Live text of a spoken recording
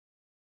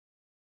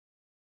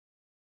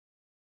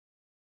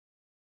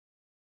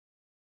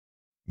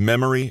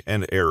Memory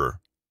and error.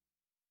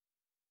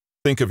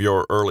 Think of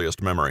your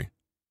earliest memory.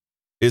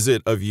 Is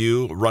it of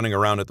you running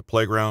around at the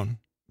playground,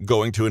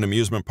 going to an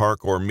amusement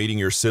park, or meeting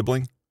your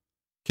sibling?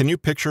 Can you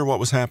picture what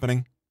was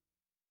happening?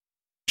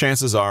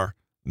 Chances are,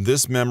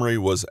 this memory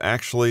was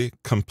actually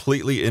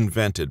completely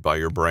invented by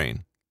your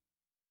brain.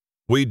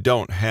 We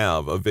don't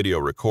have a video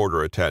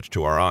recorder attached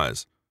to our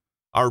eyes.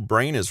 Our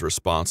brain is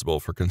responsible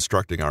for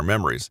constructing our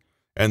memories,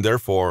 and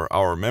therefore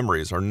our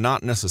memories are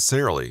not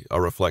necessarily a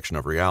reflection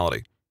of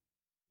reality.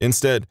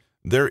 Instead,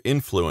 they're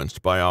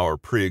influenced by our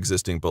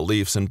pre-existing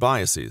beliefs and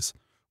biases,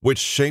 which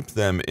shape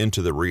them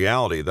into the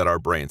reality that our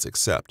brains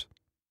accept.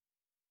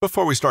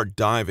 Before we start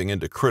diving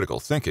into critical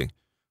thinking,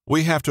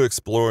 we have to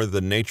explore the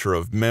nature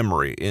of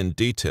memory in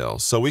detail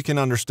so we can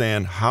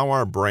understand how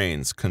our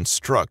brains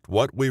construct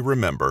what we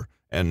remember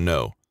and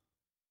know.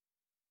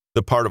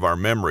 The part of our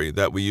memory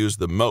that we use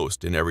the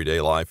most in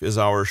everyday life is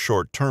our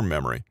short-term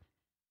memory.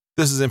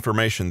 This is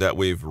information that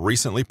we've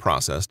recently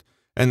processed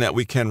and that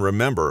we can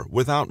remember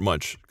without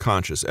much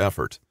conscious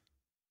effort.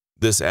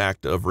 This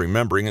act of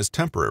remembering is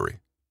temporary.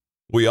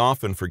 We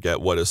often forget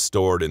what is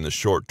stored in the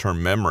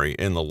short-term memory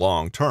in the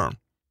long term.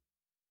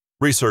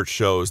 Research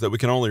shows that we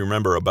can only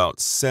remember about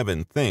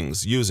 7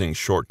 things using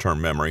short-term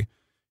memory,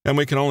 and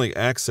we can only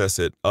access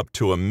it up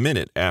to a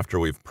minute after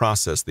we've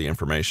processed the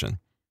information.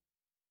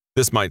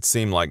 This might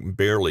seem like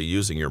barely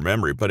using your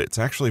memory, but it's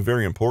actually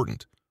very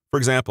important. For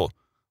example,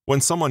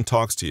 when someone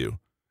talks to you,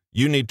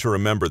 you need to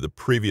remember the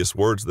previous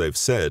words they've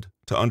said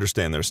to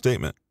understand their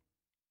statement.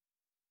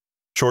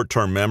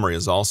 Short-term memory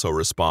is also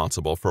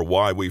responsible for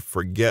why we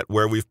forget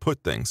where we've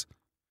put things.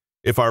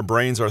 If our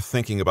brains are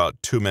thinking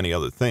about too many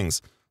other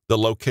things, the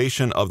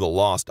location of the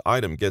lost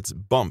item gets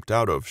bumped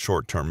out of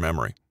short-term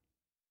memory.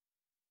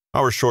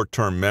 Our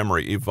short-term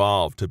memory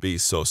evolved to be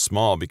so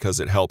small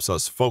because it helps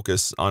us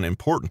focus on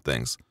important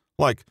things,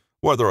 like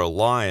whether a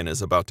lion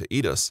is about to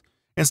eat us,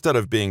 instead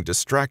of being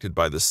distracted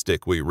by the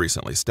stick we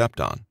recently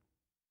stepped on.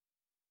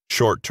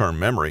 Short-term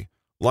memory,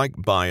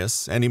 like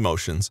bias and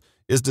emotions,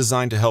 is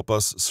designed to help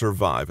us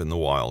survive in the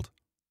wild.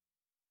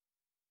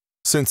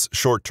 Since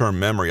short-term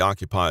memory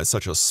occupies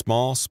such a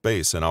small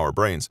space in our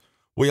brains,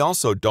 we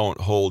also don't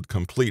hold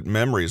complete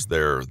memories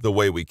there the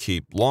way we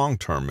keep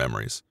long-term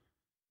memories.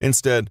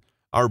 Instead,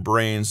 our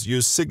brains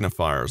use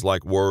signifiers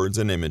like words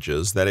and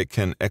images that it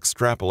can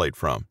extrapolate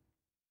from.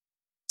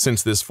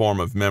 Since this form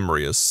of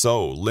memory is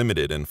so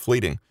limited and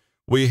fleeting,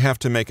 we have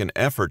to make an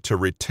effort to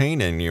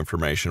retain any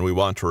information we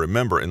want to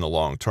remember in the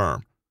long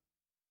term.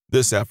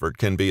 This effort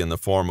can be in the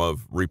form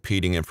of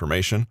repeating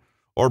information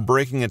or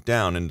breaking it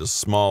down into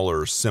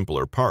smaller,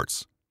 simpler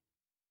parts.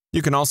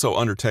 You can also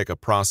undertake a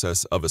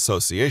process of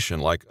association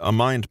like a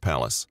mind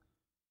palace.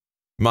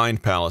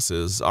 Mind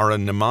palaces are a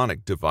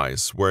mnemonic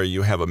device where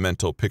you have a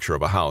mental picture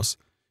of a house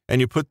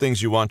and you put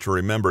things you want to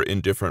remember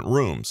in different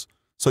rooms,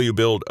 so you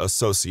build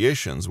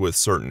associations with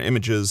certain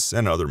images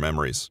and other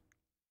memories.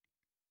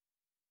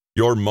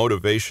 Your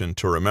motivation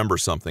to remember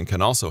something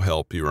can also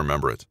help you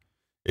remember it.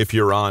 If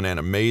you're on an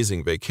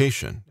amazing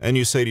vacation and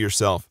you say to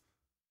yourself,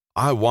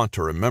 "I want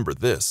to remember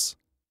this,"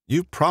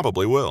 you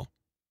probably will.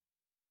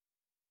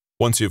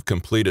 Once you've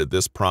completed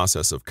this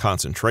process of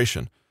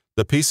concentration,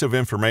 the piece of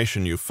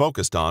information you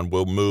focused on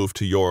will move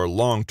to your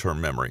long-term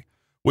memory,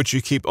 which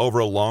you keep over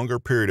a longer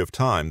period of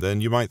time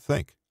than you might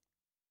think.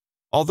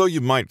 Although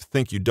you might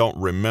think you don't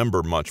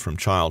remember much from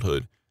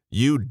childhood,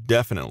 you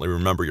definitely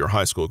remember your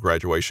high school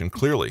graduation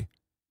clearly,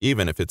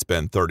 even if it's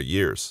been 30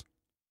 years.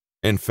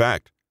 In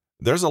fact,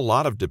 there's a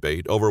lot of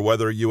debate over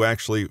whether you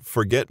actually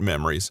forget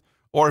memories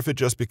or if it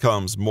just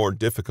becomes more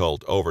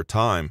difficult over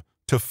time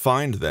to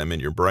find them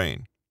in your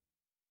brain.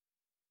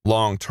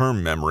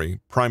 Long-term memory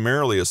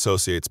primarily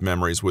associates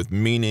memories with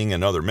meaning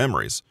and other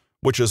memories,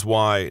 which is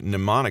why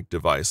mnemonic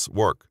devices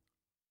work.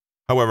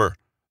 However,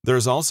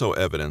 there's also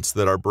evidence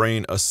that our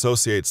brain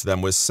associates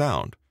them with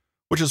sound,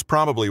 which is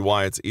probably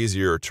why it's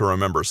easier to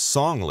remember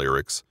song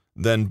lyrics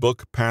than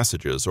book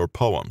passages or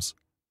poems.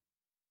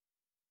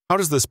 How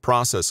does this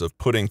process of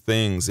putting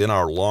things in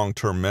our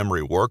long-term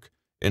memory work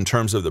in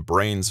terms of the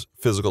brain's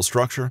physical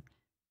structure?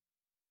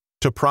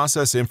 To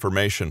process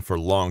information for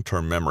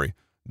long-term memory,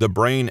 the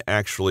brain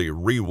actually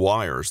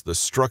rewires the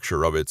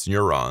structure of its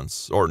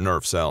neurons or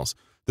nerve cells.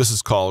 This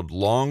is called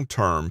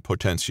long-term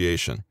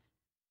potentiation.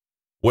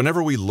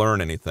 Whenever we learn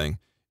anything,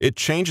 it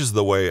changes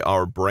the way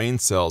our brain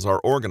cells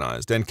are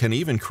organized and can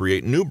even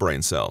create new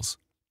brain cells.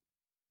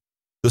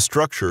 The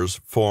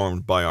structures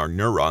formed by our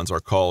neurons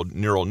are called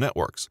neural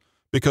networks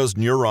because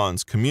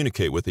neurons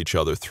communicate with each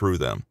other through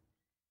them.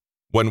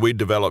 When we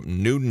develop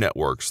new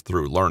networks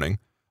through learning,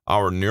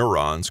 our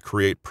neurons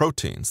create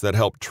proteins that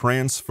help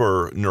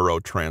transfer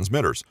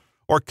neurotransmitters,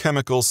 or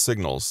chemical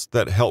signals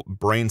that help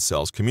brain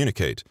cells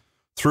communicate,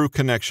 through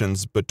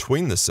connections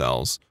between the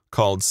cells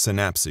called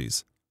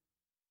synapses.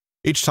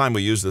 Each time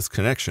we use this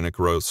connection, it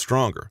grows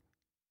stronger.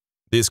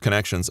 These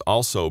connections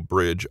also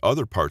bridge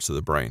other parts of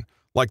the brain,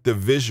 like the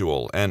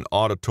visual and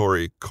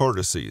auditory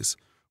cortices,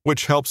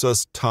 which helps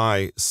us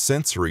tie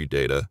sensory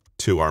data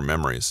to our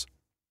memories.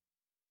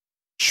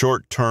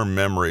 Short-term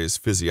memory's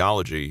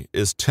physiology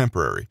is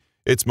temporary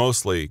It's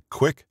mostly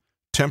quick,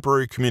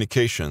 temporary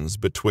communications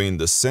between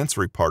the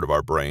sensory part of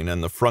our brain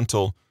and the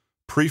frontal,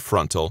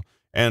 prefrontal,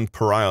 and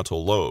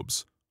parietal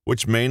lobes,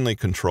 which mainly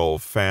control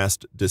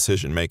fast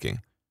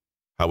decision-making.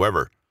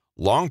 However,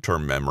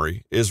 long-term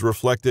memory is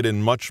reflected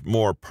in much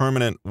more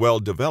permanent,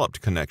 well-developed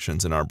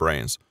connections in our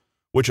brains,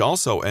 which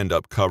also end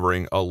up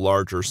covering a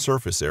larger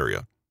surface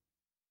area.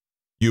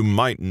 You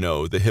might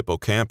know the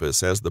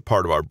hippocampus as the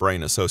part of our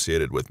brain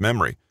associated with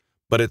memory,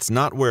 but it's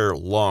not where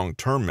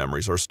long-term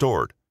memories are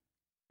stored.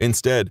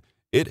 Instead,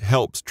 it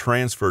helps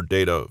transfer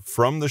data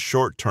from the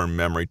short-term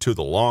memory to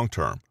the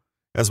long-term,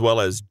 as well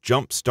as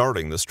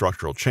jump-starting the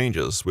structural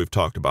changes we've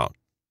talked about.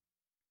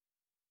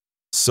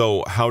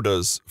 So, how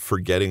does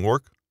forgetting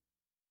work?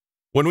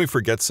 When we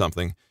forget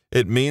something,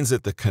 it means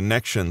that the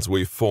connections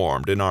we've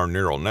formed in our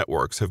neural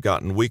networks have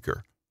gotten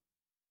weaker.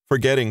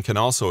 Forgetting can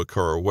also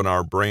occur when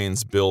our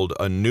brains build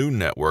a new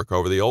network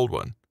over the old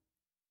one.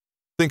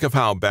 Think of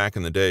how back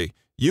in the day,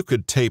 you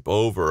could tape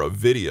over a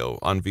video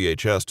on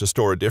VHS to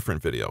store a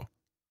different video.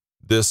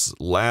 This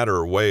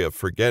latter way of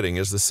forgetting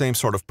is the same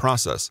sort of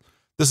process.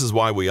 This is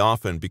why we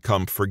often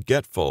become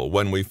forgetful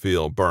when we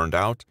feel burned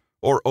out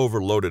or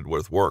overloaded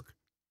with work.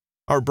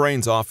 Our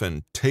brains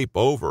often tape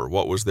over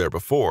what was there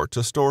before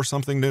to store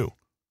something new.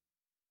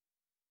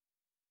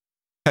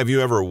 Have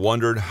you ever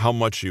wondered how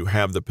much you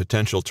have the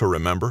potential to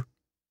remember?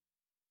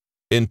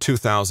 In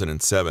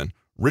 2007,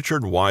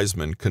 Richard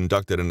Wiseman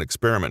conducted an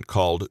experiment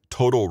called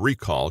Total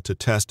Recall to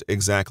test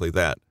exactly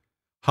that,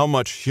 how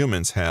much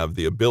humans have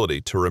the ability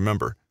to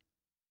remember.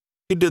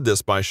 He did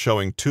this by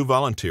showing 2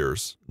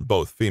 volunteers,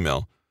 both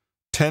female,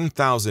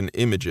 10,000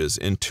 images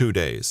in 2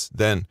 days,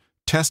 then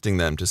testing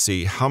them to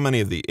see how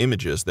many of the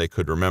images they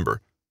could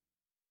remember.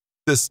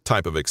 This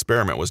type of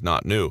experiment was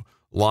not new.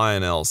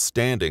 Lionel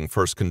Standing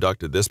first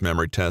conducted this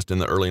memory test in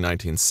the early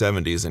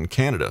 1970s in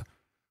Canada,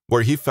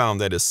 where he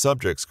found that his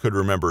subjects could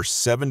remember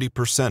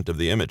 70% of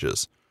the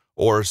images,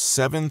 or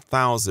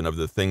 7,000 of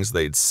the things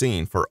they'd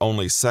seen for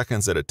only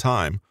seconds at a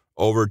time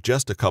over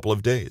just a couple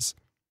of days.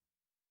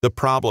 The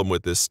problem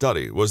with this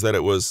study was that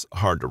it was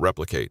hard to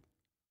replicate.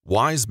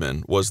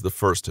 Wiseman was the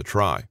first to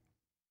try.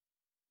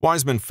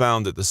 Wiseman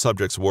found that the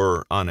subjects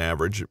were, on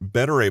average,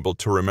 better able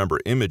to remember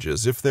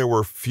images if there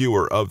were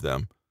fewer of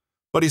them,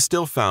 but he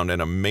still found an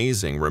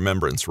amazing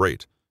remembrance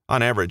rate,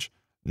 on average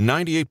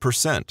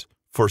 98%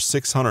 for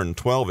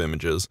 612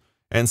 images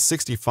and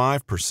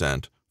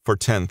 65% for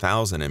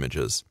 10,000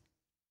 images.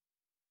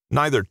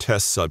 Neither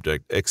test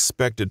subject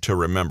expected to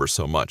remember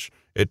so much.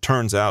 It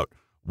turns out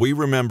we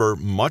remember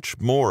much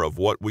more of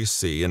what we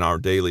see in our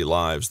daily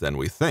lives than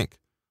we think,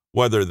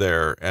 whether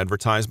they're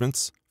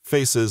advertisements,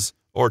 faces,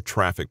 or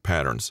traffic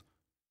patterns.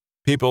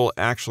 People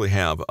actually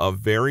have a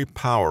very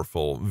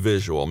powerful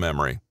visual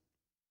memory.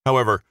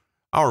 However,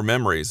 our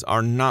memories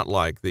are not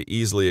like the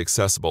easily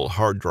accessible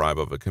hard drive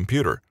of a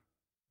computer.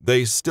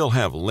 They still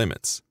have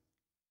limits.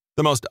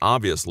 The most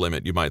obvious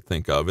limit you might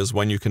think of is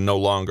when you can no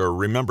longer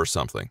remember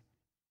something.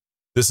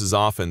 This is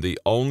often the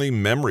only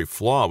memory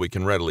flaw we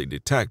can readily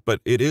detect, but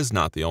it is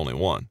not the only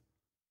one.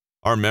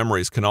 Our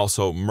memories can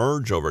also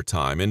merge over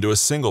time into a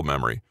single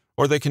memory,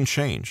 or they can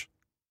change.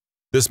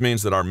 This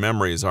means that our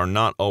memories are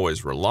not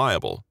always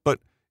reliable, but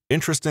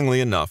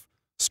interestingly enough,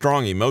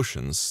 strong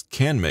emotions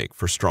can make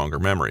for stronger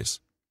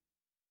memories.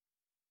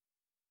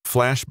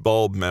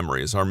 Flashbulb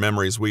memories are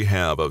memories we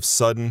have of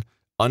sudden,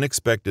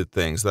 unexpected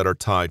things that are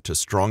tied to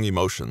strong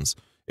emotions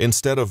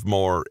instead of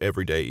more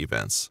everyday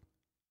events.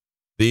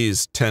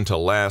 These tend to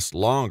last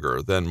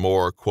longer than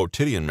more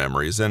quotidian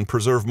memories and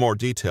preserve more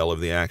detail of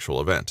the actual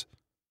event.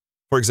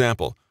 For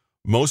example,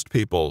 most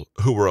people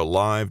who were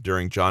alive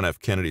during John F.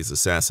 Kennedy's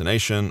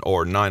assassination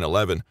or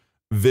 9/11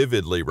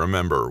 vividly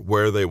remember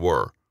where they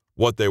were,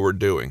 what they were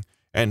doing,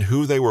 and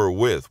who they were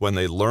with when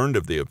they learned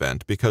of the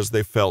event because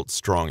they felt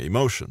strong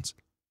emotions.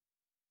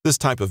 This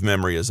type of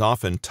memory is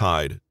often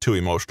tied to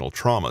emotional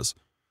traumas,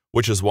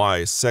 which is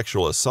why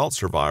sexual assault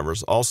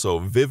survivors also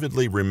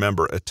vividly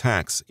remember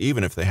attacks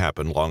even if they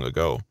happened long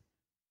ago.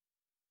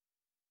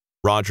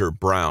 Roger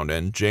Brown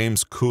and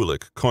James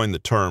Kulik coined the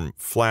term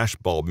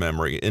flashbulb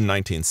memory in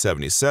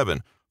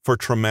 1977 for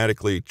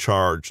traumatically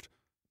charged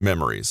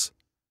memories.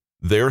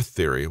 Their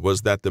theory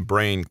was that the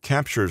brain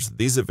captures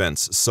these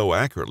events so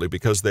accurately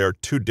because they are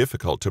too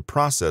difficult to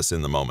process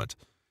in the moment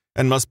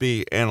and must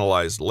be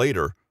analyzed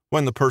later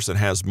when the person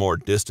has more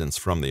distance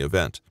from the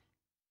event.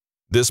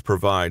 This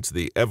provides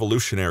the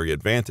evolutionary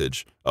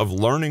advantage of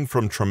learning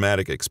from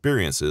traumatic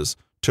experiences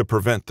to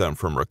prevent them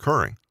from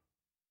recurring.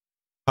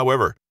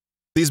 However,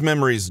 these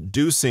memories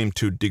do seem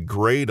to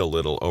degrade a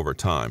little over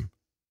time.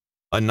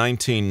 A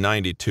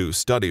 1992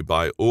 study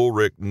by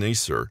Ulrich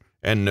Neisser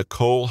and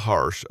Nicole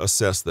Harsh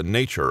assessed the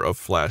nature of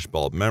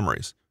flashbulb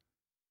memories.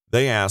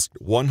 They asked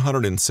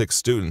 106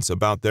 students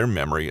about their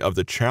memory of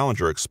the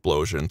Challenger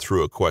explosion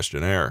through a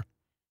questionnaire.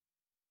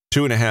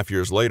 2.5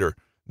 years later,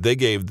 they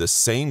gave the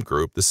same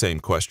group the same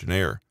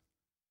questionnaire.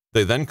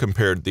 They then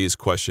compared these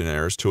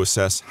questionnaires to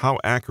assess how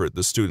accurate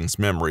the students'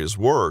 memories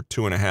were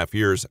 2.5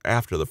 years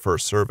after the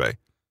first survey.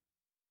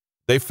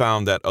 They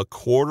found that a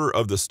quarter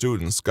of the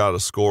students got a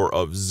score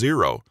of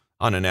 0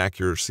 on an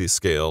accuracy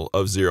scale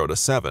of 0 to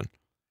 7,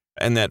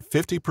 and that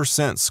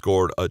 50%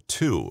 scored a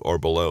 2 or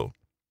below.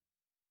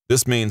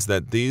 This means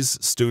that these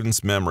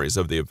students' memories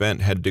of the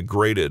event had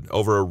degraded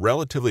over a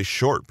relatively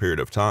short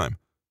period of time.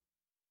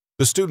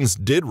 The students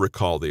did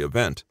recall the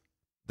event.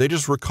 They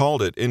just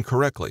recalled it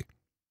incorrectly.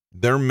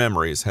 Their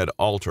memories had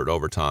altered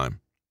over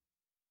time.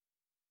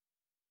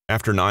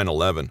 After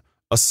 9/11,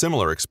 a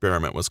similar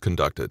experiment was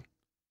conducted.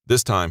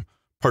 This time,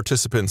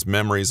 participants'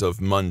 memories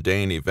of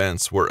mundane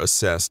events were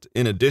assessed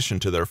in addition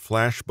to their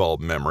flashbulb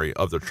memory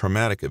of the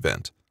traumatic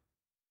event.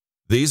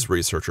 These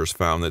researchers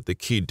found that the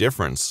key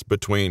difference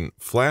between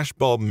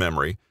flashbulb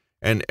memory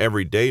and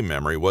everyday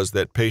memory was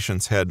that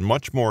patients had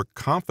much more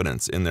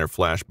confidence in their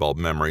flashbulb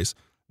memories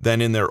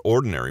than in their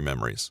ordinary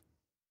memories.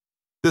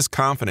 This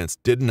confidence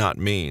did not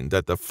mean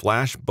that the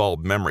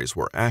flashbulb memories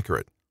were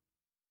accurate.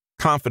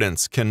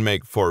 Confidence can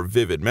make for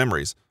vivid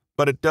memories,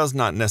 but it does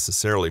not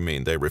necessarily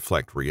mean they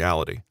reflect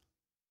reality.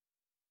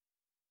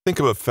 Think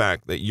of a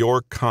fact that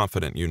you're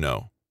confident you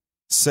know.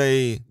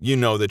 Say you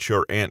know that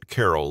your Aunt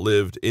Carol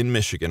lived in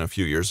Michigan a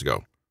few years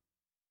ago.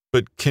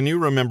 But can you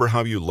remember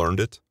how you learned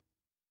it?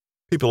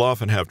 People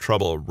often have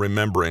trouble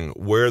remembering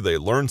where they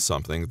learned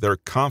something they're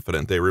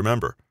confident they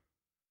remember.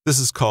 This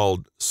is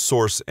called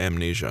source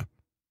amnesia.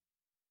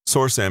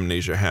 Source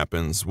amnesia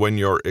happens when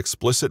your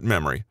explicit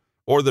memory,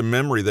 or the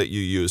memory that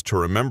you use to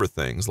remember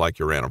things like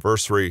your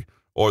anniversary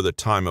or the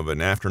time of an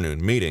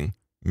afternoon meeting,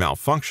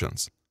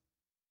 malfunctions.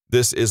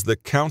 This is the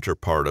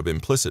counterpart of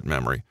implicit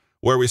memory,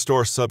 where we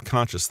store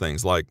subconscious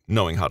things like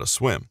knowing how to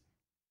swim.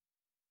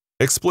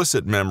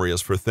 Explicit memory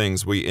is for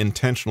things we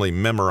intentionally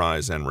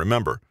memorize and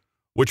remember,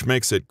 which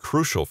makes it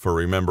crucial for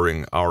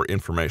remembering our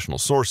informational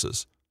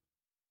sources.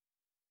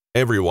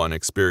 Everyone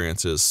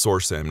experiences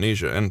source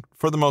amnesia, and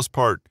for the most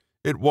part,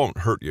 it won't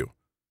hurt you.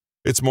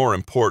 It's more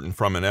important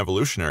from an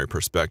evolutionary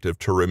perspective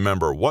to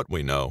remember what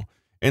we know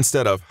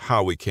instead of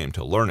how we came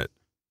to learn it.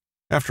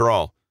 After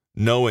all,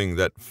 knowing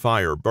that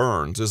fire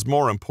burns is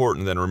more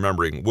important than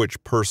remembering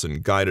which person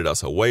guided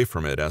us away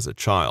from it as a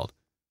child.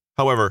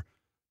 However,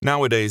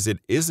 nowadays it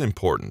is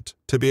important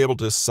to be able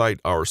to cite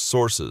our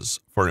sources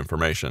for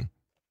information.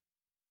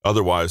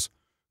 Otherwise,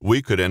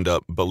 we could end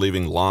up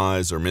believing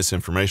lies or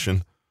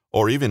misinformation,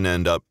 or even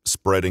end up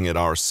spreading it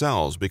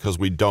ourselves because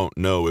we don't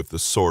know if the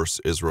source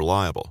is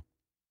reliable.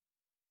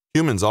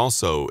 Humans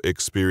also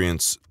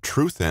experience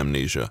truth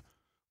amnesia,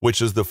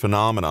 which is the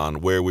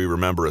phenomenon where we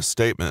remember a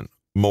statement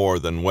more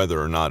than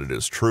whether or not it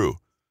is true.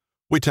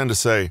 We tend to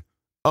say,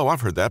 "Oh,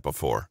 I've heard that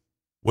before,"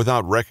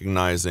 without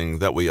recognizing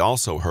that we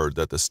also heard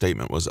that the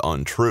statement was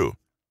untrue.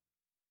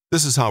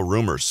 This is how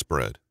rumors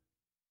spread.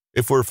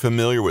 If we're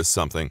familiar with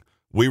something,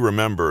 we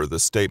remember the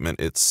statement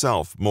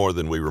itself more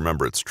than we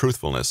remember its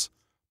truthfulness,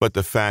 but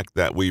the fact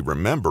that we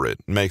remember it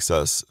makes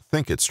us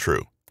think it's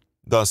true.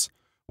 Thus,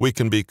 we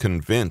can be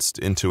convinced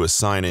into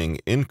assigning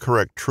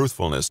incorrect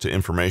truthfulness to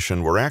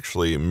information we're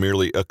actually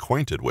merely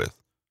acquainted with.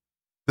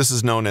 This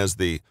is known as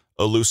the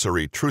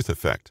illusory truth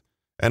effect,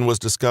 and was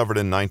discovered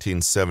in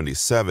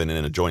 1977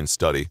 in a joint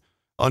study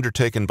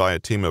undertaken by a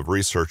team of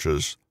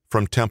researchers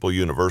from Temple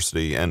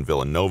University and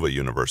Villanova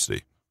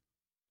University.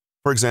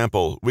 For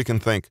example, we can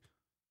think,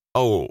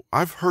 "Oh,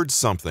 I've heard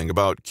something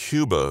about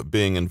Cuba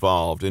being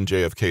involved in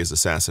JFK's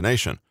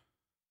assassination,"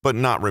 but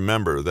not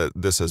remember that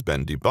this has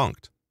been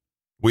debunked.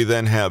 We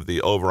then have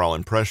the overall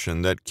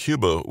impression that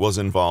Cuba was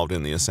involved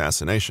in the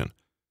assassination.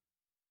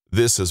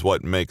 This is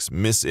what makes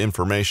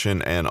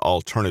misinformation and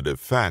alternative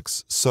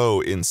facts so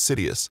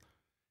insidious.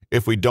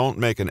 If we don't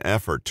make an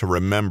effort to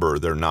remember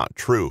they're not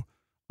true,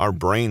 our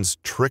brains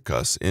trick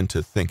us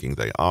into thinking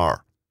they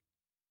are.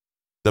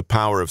 The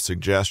power of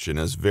suggestion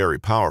is very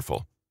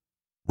powerful.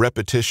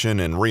 Repetition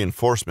and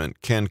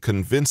reinforcement can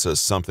convince us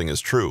something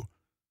is true.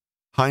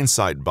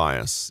 Hindsight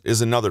bias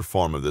is another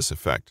form of this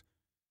effect.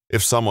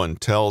 If someone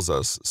tells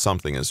us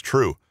something is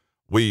true,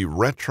 we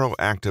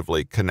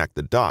retroactively connect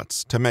the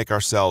dots to make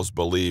ourselves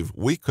believe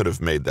we could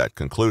have made that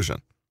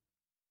conclusion.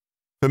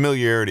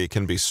 Familiarity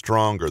can be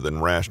stronger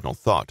than rational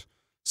thought,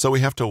 so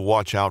we have to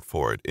watch out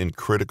for it in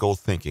critical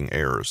thinking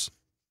errors.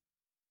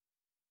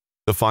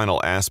 The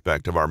final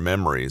aspect of our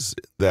memories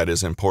that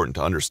is important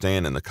to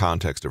understand in the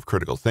context of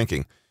critical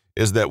thinking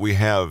is that we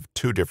have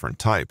two different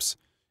types: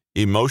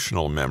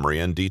 emotional memory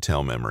and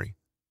detail memory.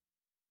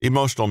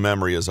 Emotional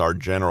memory is our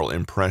general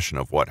impression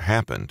of what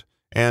happened,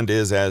 and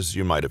is, as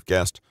you might have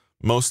guessed,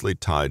 mostly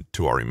tied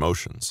to our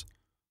emotions.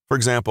 For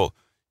example,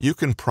 you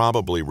can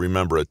probably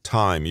remember a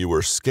time you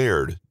were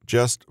scared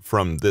just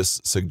from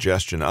this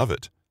suggestion of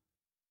it.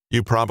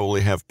 You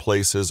probably have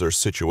places or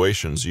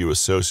situations you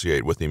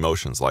associate with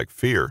emotions like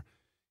fear,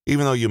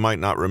 even though you might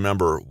not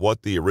remember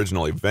what the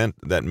original event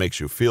that makes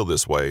you feel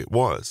this way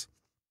was.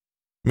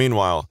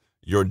 Meanwhile,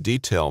 your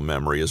detail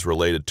memory is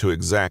related to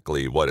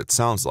exactly what it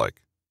sounds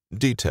like: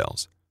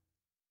 details.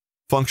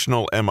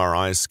 Functional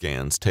MRI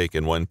scans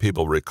taken when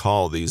people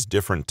recall these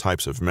different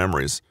types of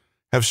memories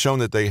have shown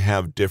that they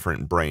have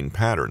different brain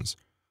patterns,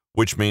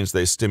 which means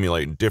they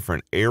stimulate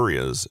different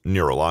areas'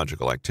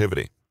 neurological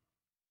activity.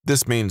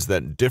 This means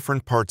that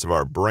different parts of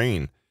our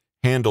brain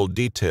handle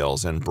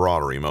details and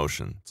broader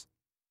emotions.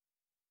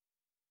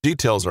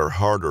 Details are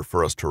harder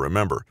for us to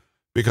remember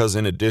because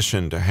in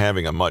addition to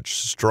having a much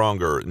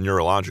stronger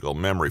neurological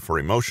memory for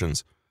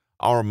emotions,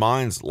 our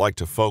minds like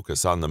to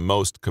focus on the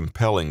most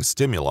compelling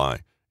stimuli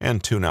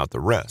and tune out the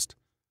rest.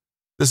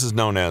 This is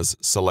known as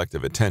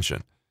selective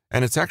attention,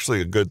 and it's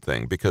actually a good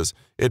thing because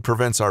it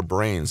prevents our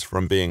brains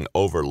from being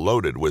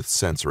overloaded with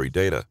sensory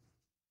data.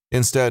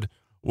 Instead,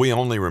 we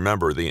only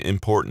remember the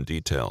important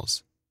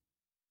details.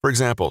 For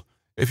example,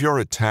 if you're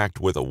attacked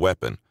with a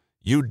weapon,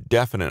 you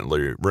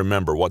definitely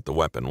remember what the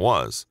weapon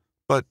was,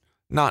 but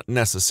not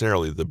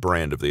necessarily the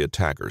brand of the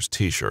attacker's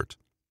t-shirt.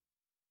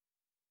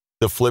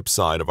 The flip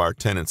side of our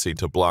tendency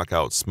to block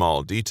out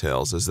small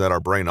details is that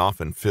our brain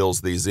often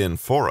fills these in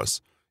for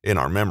us in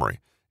our memory,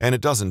 and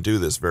it doesn't do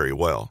this very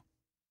well.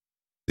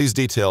 These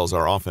details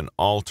are often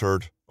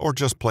altered or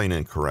just plain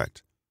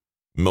incorrect.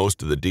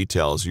 Most of the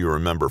details you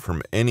remember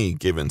from any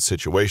given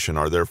situation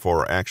are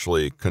therefore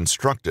actually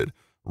constructed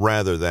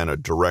rather than a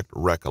direct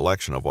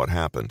recollection of what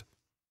happened.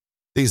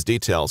 These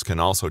details can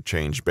also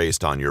change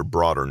based on your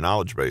broader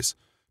knowledge base,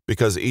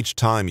 because each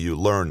time you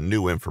learn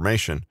new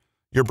information,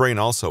 your brain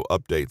also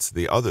updates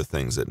the other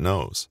things it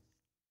knows.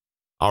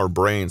 Our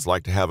brains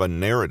like to have a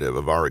narrative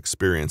of our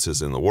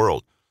experiences in the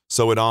world,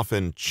 so it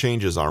often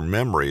changes our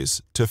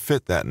memories to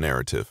fit that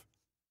narrative.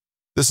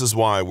 This is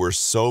why we're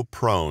so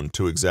prone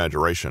to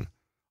exaggeration.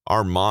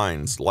 Our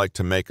minds like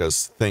to make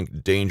us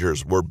think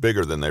dangers were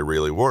bigger than they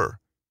really were.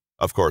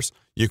 Of course,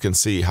 you can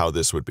see how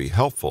this would be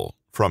helpful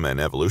from an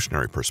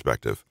evolutionary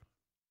perspective.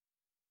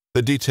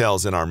 The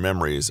details in our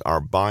memories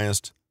are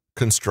biased,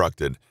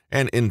 constructed,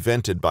 and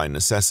invented by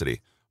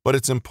necessity, but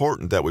it's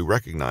important that we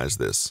recognize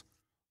this.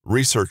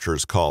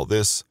 Researchers call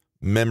this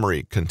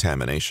memory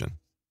contamination.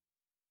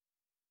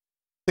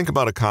 Think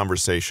about a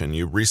conversation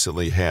you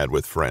recently had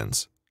with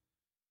friends.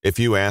 If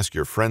you ask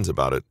your friends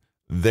about it,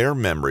 their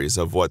memories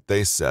of what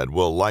they said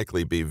will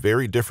likely be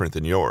very different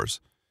than yours,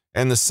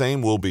 and the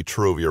same will be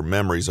true of your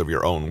memories of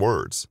your own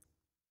words.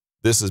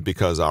 This is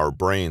because our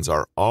brains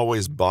are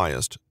always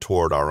biased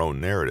toward our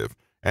own narrative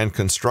and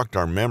construct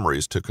our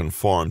memories to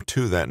conform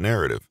to that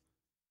narrative.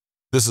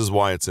 This is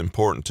why it's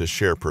important to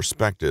share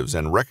perspectives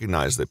and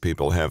recognize that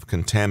people have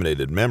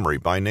contaminated memory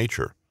by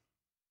nature.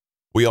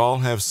 We all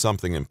have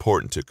something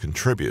important to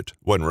contribute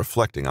when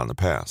reflecting on the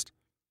past.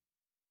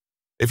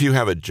 If you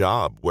have a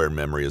job where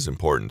memory is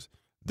important,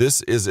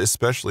 this is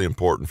especially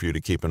important for you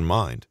to keep in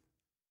mind.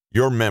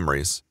 Your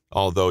memories,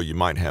 although you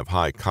might have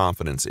high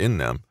confidence in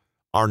them,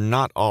 are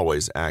not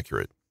always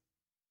accurate.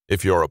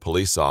 If you're a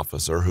police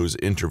officer who's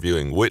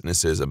interviewing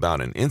witnesses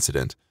about an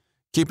incident,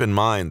 keep in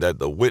mind that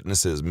the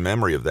witness's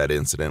memory of that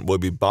incident will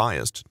be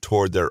biased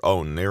toward their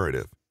own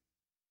narrative.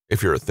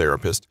 If you're a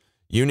therapist,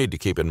 you need to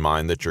keep in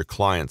mind that your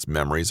client's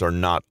memories are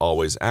not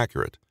always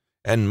accurate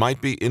and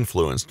might be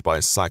influenced by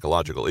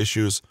psychological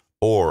issues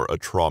or a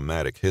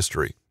traumatic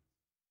history.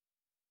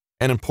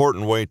 An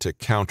important way to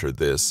counter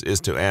this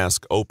is to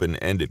ask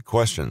open-ended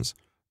questions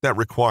that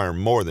require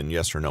more than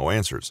yes or no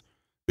answers,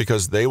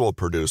 because they will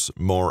produce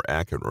more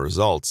accurate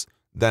results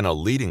than a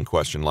leading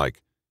question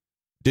like,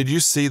 "Did you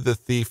see the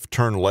thief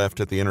turn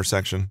left at the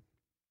intersection?"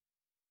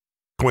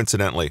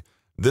 Coincidentally,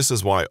 this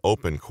is why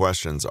open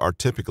questions are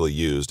typically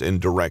used in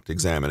direct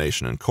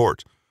examination in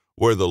court,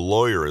 where the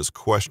lawyer is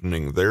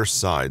questioning their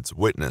side's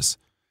witness,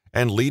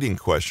 and leading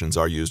questions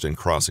are used in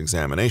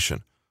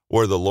cross-examination,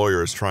 where the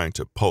lawyer is trying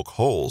to poke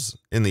holes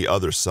in the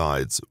other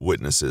side's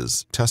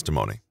witness's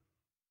testimony.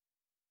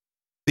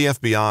 The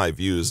FBI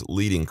views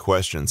leading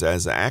questions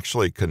as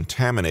actually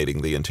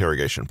contaminating the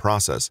interrogation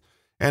process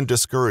and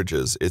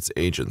discourages its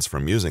agents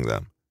from using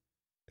them.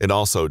 It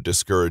also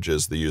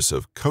discourages the use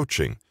of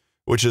coaching,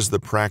 which is the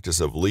practice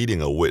of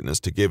leading a witness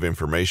to give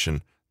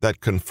information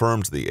that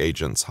confirms the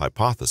agent's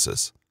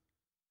hypothesis.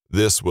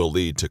 This will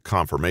lead to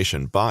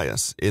confirmation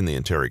bias in the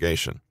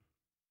interrogation.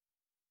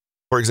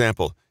 For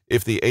example,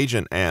 if the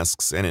agent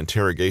asks an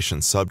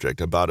interrogation subject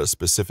about a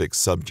specific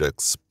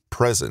subject's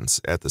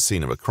presence at the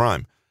scene of a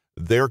crime,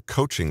 they're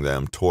coaching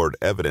them toward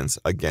evidence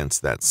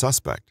against that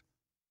suspect.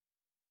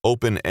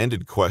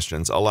 Open-ended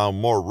questions allow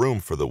more room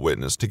for the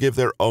witness to give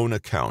their own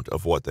account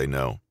of what they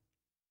know.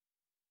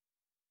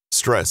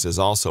 Stress is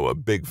also a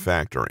big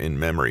factor in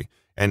memory,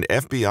 and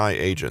FBI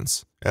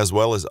agents, as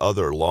well as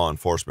other law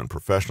enforcement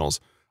professionals,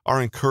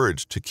 are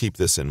encouraged to keep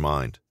this in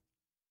mind.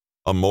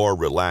 A more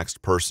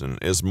relaxed person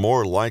is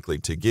more likely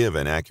to give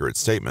an accurate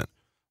statement,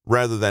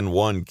 rather than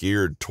one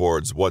geared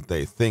towards what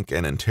they think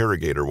an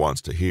interrogator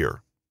wants to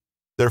hear.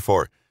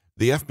 Therefore,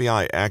 the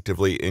FBI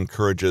actively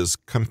encourages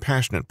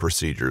compassionate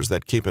procedures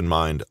that keep in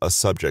mind a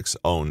subject's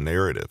own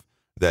narrative,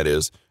 that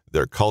is,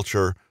 their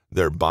culture,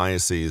 their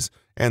biases,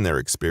 and their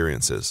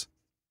experiences.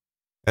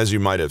 As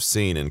you might have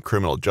seen in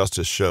criminal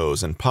justice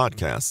shows and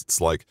podcasts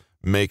like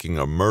Making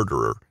a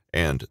Murderer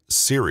and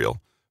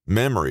Serial,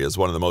 memory is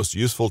one of the most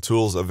useful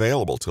tools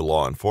available to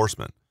law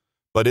enforcement,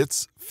 but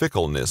its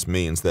fickleness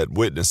means that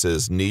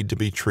witnesses need to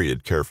be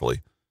treated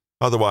carefully.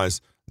 Otherwise,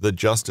 the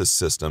justice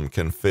system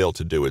can fail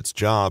to do its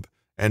job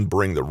and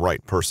bring the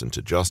right person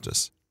to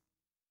justice.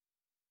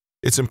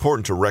 It's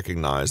important to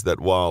recognize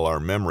that while our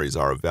memories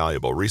are a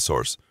valuable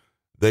resource,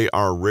 they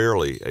are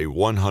rarely a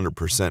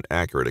 100%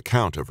 accurate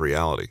account of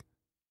reality.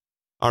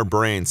 Our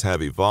brains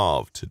have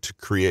evolved to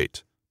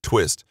create,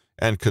 twist,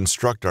 and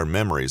construct our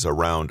memories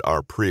around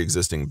our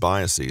pre-existing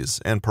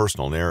biases and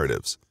personal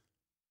narratives.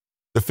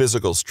 The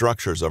physical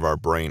structures of our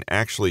brain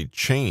actually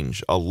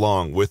change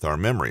along with our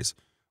memories,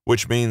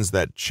 which means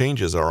that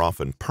changes are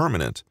often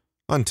permanent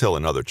until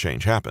another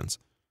change happens.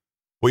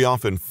 We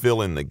often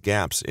fill in the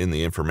gaps in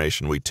the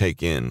information we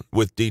take in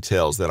with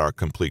details that are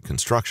complete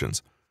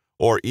constructions,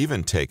 or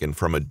even taken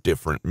from a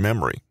different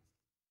memory.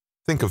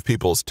 Think of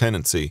people's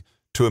tendency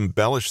to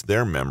embellish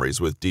their memories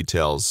with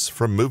details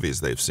from movies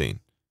they've seen.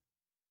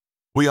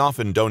 We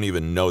often don't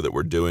even know that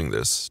we're doing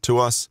this. To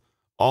us,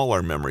 all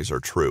our memories are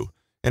true,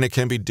 and it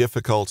can be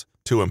difficult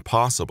to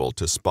impossible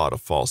to spot a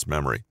false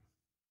memory.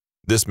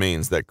 This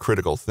means that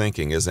critical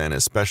thinking is an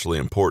especially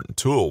important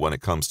tool when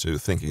it comes to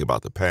thinking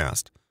about the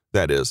past,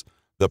 that is,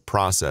 the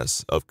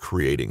process of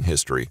creating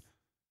history.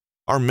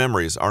 Our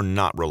memories are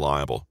not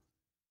reliable.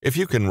 If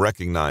you can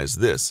recognize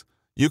this,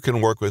 you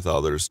can work with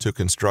others to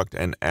construct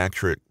an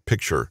accurate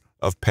picture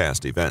of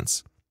past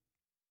events.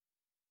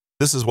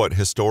 This is what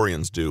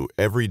historians do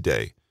every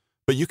day,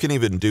 but you can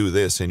even do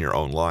this in your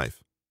own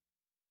life.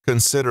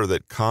 Consider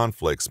that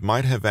conflicts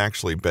might have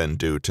actually been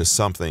due to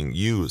something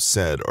you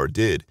said or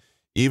did,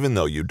 even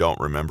though you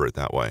don't remember it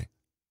that way.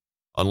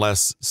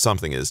 Unless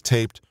something is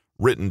taped,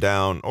 written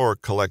down, or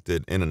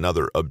collected in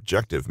another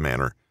objective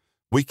manner,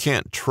 we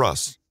can't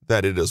trust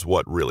that it is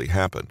what really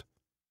happened.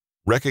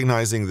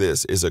 Recognizing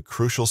this is a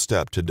crucial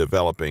step to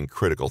developing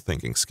critical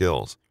thinking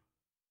skills.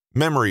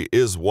 Memory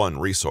is one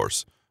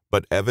resource,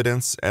 but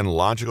evidence and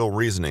logical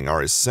reasoning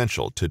are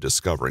essential to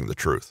discovering the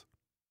truth.